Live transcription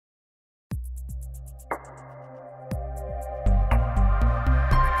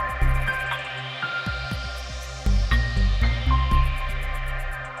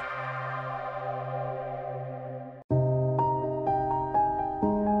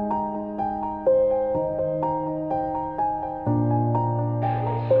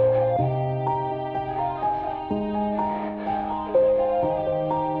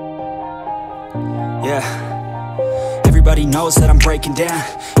Yeah. Everybody knows that I'm breaking down.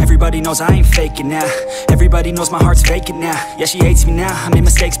 Everybody knows I ain't faking now. Everybody knows my heart's vacant now. Yeah, she hates me now, I made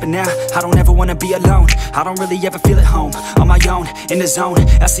mistakes but now I don't ever wanna be alone. I don't really ever feel at home. On my own, in the zone,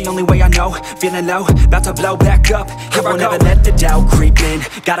 that's the only way I know. Feeling low, about to blow back up. Here I won't ever let the doubt creep in.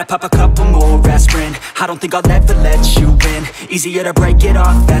 Gotta pop a couple more aspirin. I don't think I'll ever let you in. Easier to break it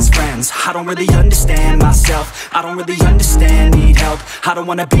off best friends. I don't really understand myself. I don't really understand, need help. I don't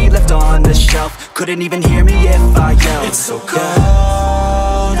wanna be left on the shelf. Couldn't even hear me if I yelled. It's so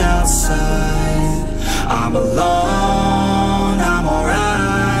cold outside, I'm alone, I'm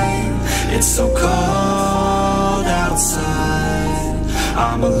alright. It's so cold outside,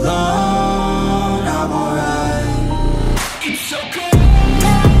 I'm alone, I'm alright. It's so cold.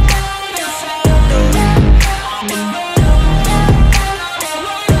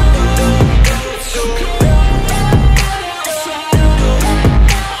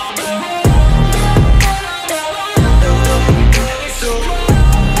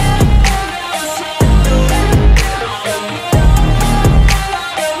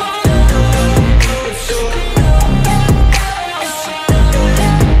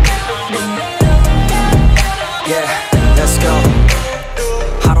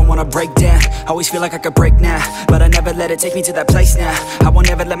 Break down, always feel like I could break now, but I never let it take me to that place now. I won't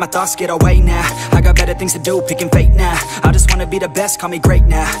ever let my thoughts get away now. I got better things to do, picking fate now. I just wanna be the best, call me great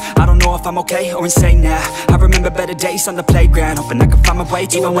now. I don't know if I'm okay or insane now. I remember better days on the playground, hoping I can find my way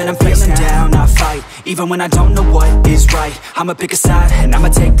to even when I'm feeling down, I fight, even when I don't know what is right. I'ma pick a side, and I'ma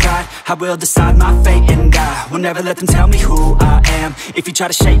take pride. I will decide my fate, and I will never let them tell me who I am. If you try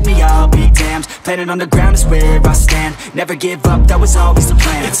to shape me, I'll be damned. Planet on the ground is where I stand. Never give up, that was always the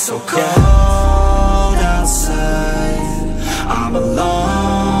plan. It's so cold outside, I'm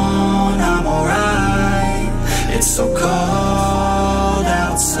alone, I'm alright. It's so cold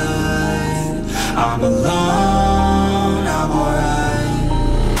outside, I'm alone.